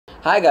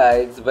Hi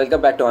guys, welcome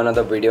back to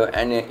another video,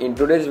 and in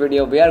today's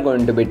video we are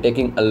going to be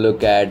taking a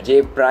look at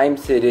J Prime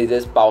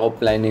series power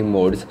planning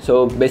modes.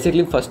 So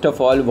basically, first of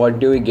all, what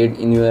do we get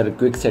in your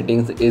quick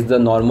settings is the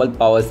normal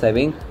power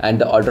saving and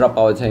the ultra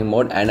power saving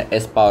mode and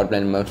S power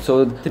planning mode.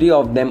 So three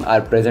of them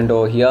are present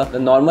over here. The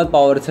normal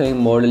power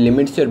saving mode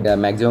limits your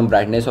maximum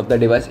brightness of the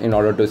device in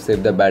order to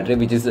save the battery,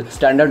 which is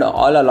standard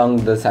all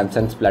along the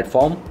Samsung's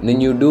platform. Then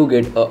you do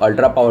get a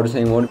ultra power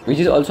saving mode, which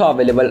is also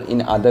available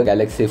in other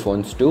Galaxy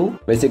phones too.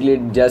 Basically,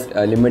 it just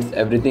limits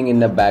everything in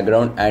the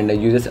background and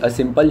uses a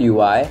simple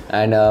UI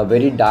and a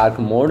very dark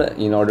mode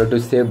in order to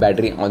save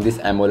battery on this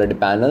AMOLED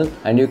panel.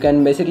 And you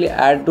can basically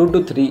add 2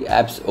 to 3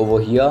 apps over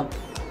here.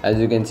 As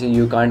you can see,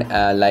 you can't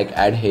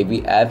add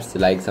heavy apps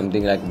like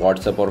something like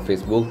WhatsApp or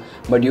Facebook,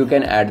 but you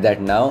can add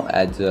that now.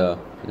 As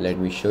let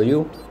me show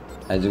you.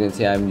 As you can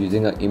see, I'm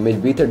using an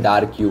image with a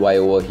dark UI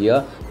over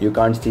here. You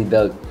can't see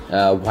the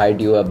white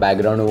UI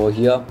background over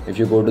here. If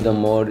you go to the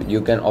mode, you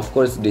can of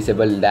course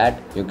disable that.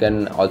 You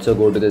can also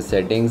go to the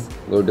settings,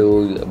 go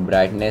to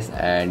brightness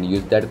and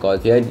use that,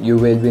 cause here you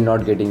will be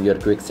not getting your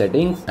quick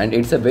settings, and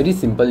it's a very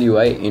simple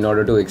UI in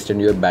order to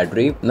extend your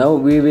battery. Now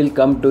we will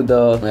come to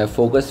the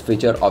focus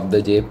feature of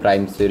the J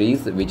Prime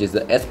series, which is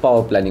the S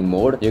power planning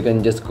mode. You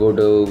can just go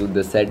to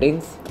the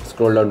settings,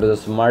 scroll down to the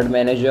smart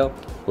manager,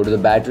 go to the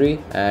battery,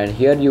 and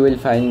here you will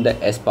find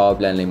the S power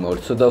planning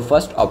mode. So the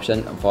first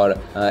option for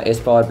S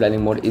power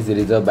planning mode is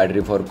reserve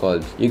battery for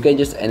calls. You can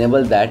just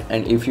enable that,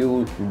 and if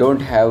you don't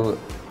have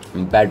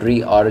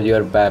battery or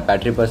your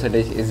battery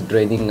percentage is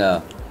draining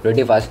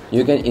pretty fast,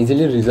 you can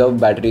easily reserve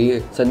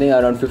battery something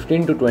around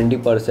 15 to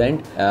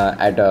 20%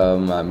 at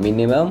a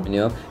minimum,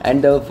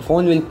 and the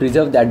phone will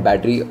preserve that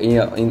battery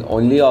in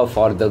only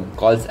for the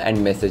calls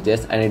and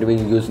messages, and it will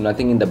use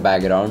nothing in the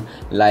background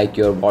like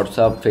your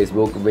WhatsApp,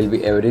 Facebook will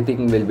be,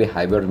 everything will be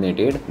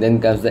hibernated.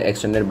 Then comes the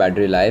extended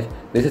battery life.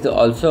 This is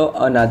also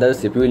another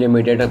CPU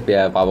limited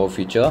power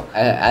feature,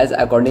 as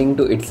according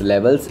to its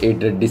levels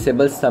it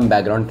disables some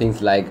background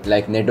things like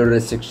network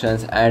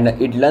restrictions, and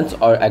it learns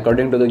or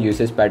according to the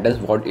usage patterns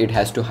what it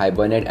has to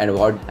hibernate and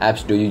what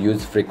apps do you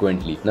use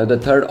frequently. Now the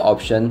third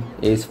option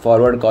is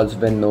forward calls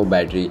when no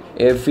battery.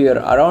 If you're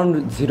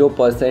around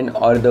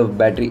 0% or the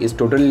battery is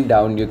totally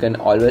down, you can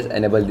always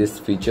enable this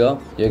feature.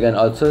 You can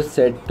also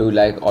set to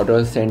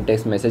auto send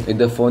text message. If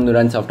the phone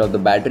runs out of the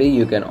battery,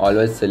 you can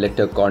always select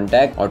a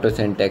contact, auto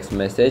send text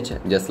message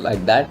just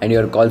like that, and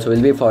your calls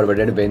will be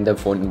forwarded when the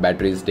phone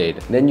battery is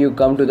dead. Then you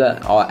come to the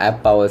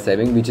app power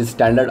saving, which is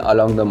standard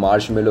along the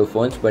Marshmallow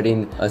phones, but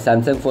in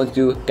Samsung phones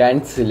you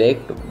can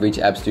select which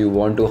apps you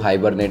want to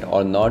hibernate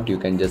or not. You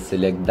can just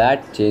select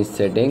that, change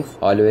settings,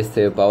 always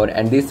save power,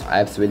 and these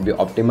apps will be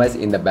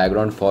optimized in the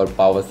background for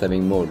power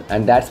saving mode.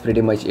 And that's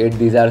pretty much it.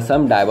 These are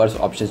some diverse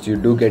options you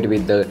do get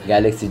with the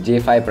Galaxy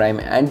J5 Prime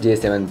and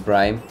J7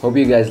 Prime. Hope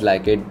you guys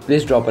like it.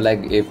 Please drop a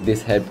like if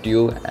this helped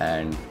you,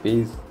 and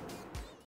peace.